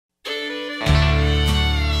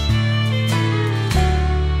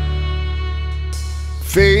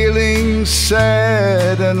feeling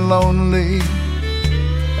sad and lonely.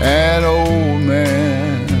 An old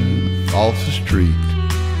man off the street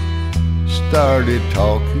started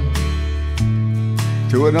talking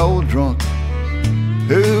to an old drunk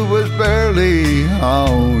who was barely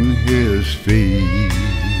on his feet.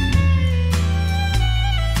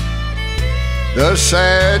 The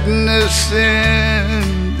sadness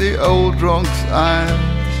in the old drunk's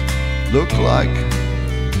eyes looked like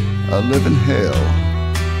a living hell.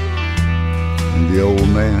 And the old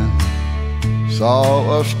man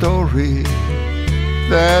saw a story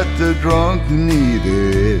that the drunk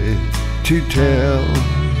needed to tell.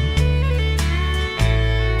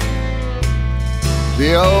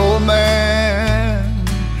 The old man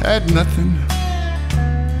had nothing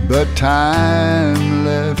but time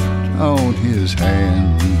left on his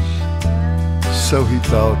hands, so he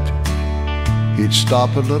thought he'd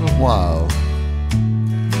stop a little while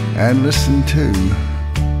and listen to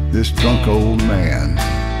this drunk old man.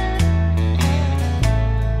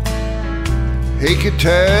 He could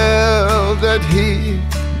tell that he'd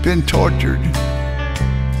been tortured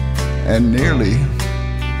and nearly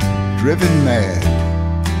driven mad.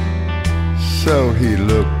 So he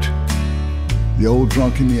looked the old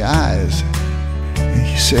drunk in the eyes and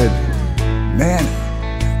he said, "Man,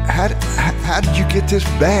 how did you get this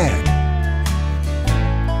bad?"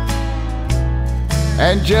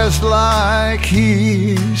 And just like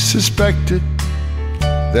he suspected,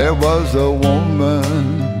 there was a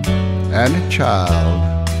woman and a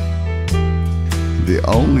child, the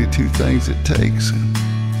only two things it takes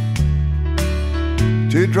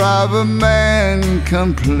to drive a man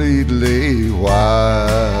completely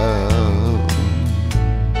wild.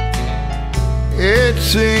 It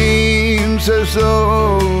seems as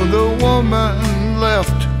though the woman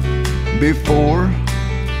left before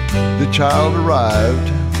the child arrived,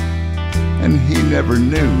 and he never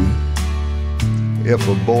knew if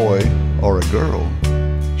a boy or a girl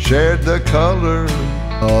shared the color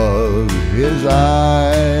of his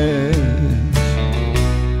eyes.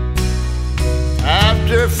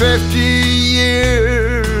 After 50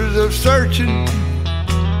 years of searching,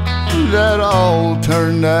 that all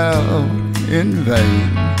turned out in vain.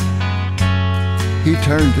 He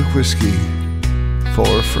turned to whiskey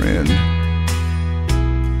for a friend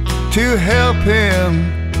to help him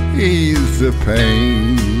ease the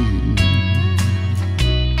pain.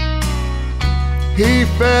 He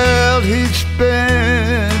felt he'd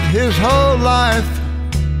spent his whole life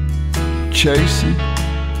chasing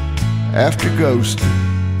after ghosts.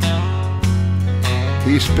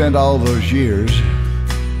 He spent all those years,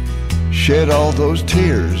 shed all those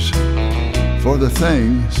tears for the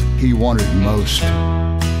things he wanted most.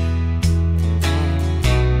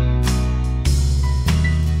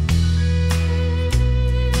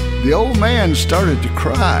 The old man started to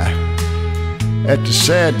cry at the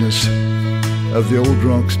sadness of the old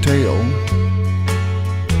drunk's tale.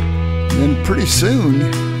 And then pretty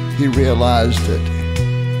soon he realized that,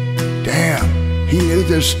 damn, he knew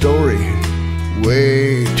this story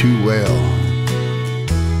way too well.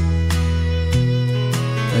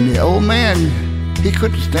 And the old man, he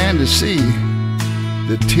couldn't stand to see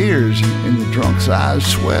the tears in the drunk's eyes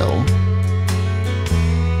swell.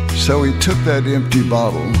 So he took that empty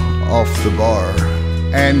bottle off the bar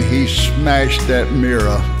and he smashed that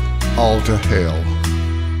mirror all to hell.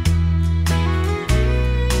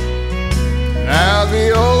 Now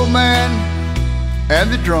the old man and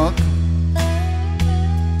the drunk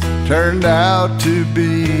turned out to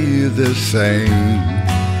be the same.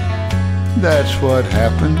 That's what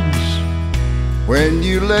happens when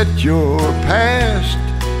you let your past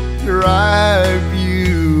drive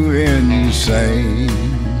you insane.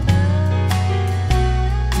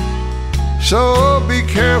 So be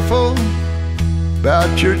careful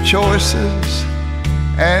about your choices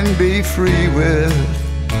and be free with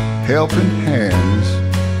helping hands,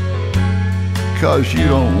 'cause you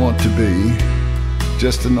don't want to be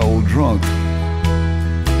just an old drunk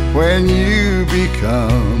when you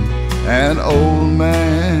become an old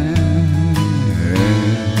man.